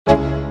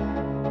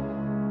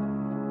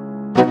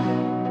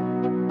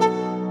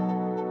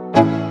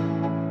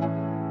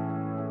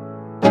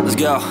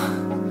Yo,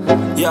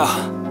 yo,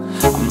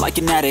 I'm like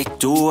an addict,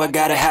 do I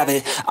gotta have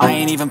it. I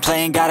ain't even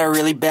playing, got a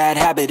really bad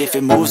habit. If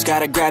it moves,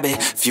 gotta grab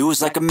it,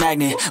 fuse like a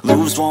magnet.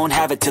 Lose, won't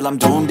have it till I'm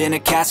doomed in a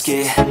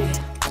casket.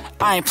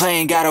 I ain't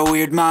playing, got a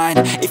weird mind.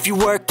 If you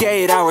work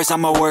 8 hours,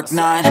 I'ma work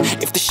 9.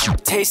 If the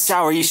shit tastes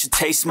sour, you should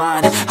taste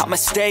mine. I'ma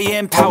stay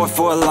in power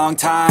for a long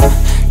time.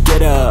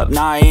 Get up,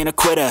 nah, I ain't a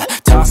quitter.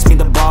 Toss me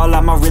the ball,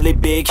 I'm a really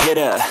big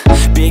hitter.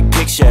 Big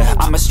picture,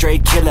 I'm a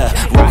straight killer.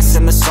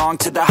 Rising the song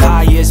to the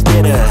highest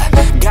bidder.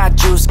 Got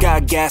juice,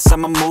 got gas,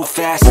 I'ma move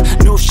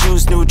fast. New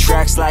shoes, new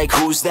tracks, like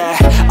who's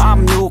that?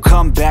 I'm new,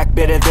 come back,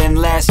 better than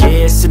last.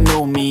 Yeah, it's a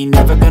new me,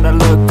 never gonna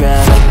look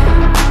back.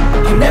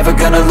 I'm never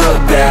gonna look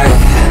back.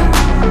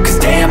 Cause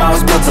damn, I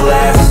was built to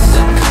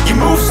last. You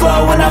move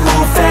slow and I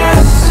move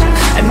fast,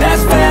 and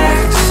that's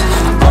facts.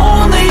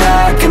 Only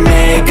I can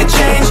make a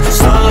change.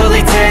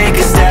 Slowly take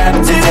a step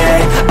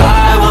today.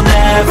 I will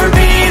never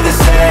be the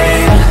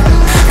same,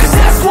 cause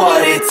that's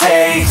what it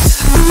takes.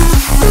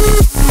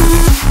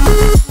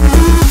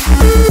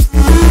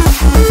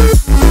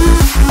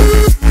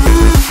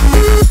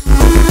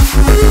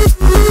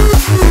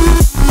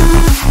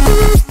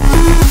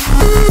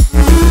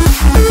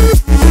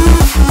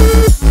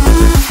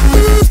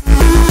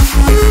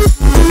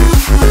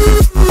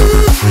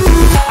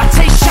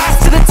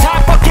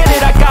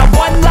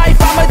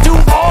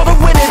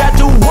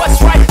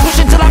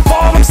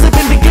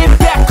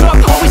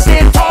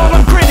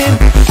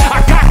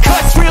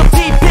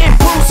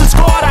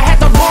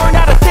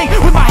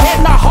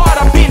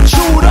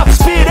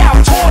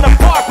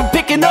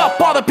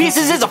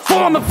 Pieces is a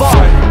form of art.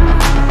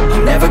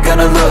 I'm never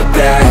gonna look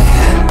back.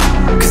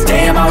 Cause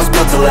damn, I was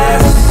built to last.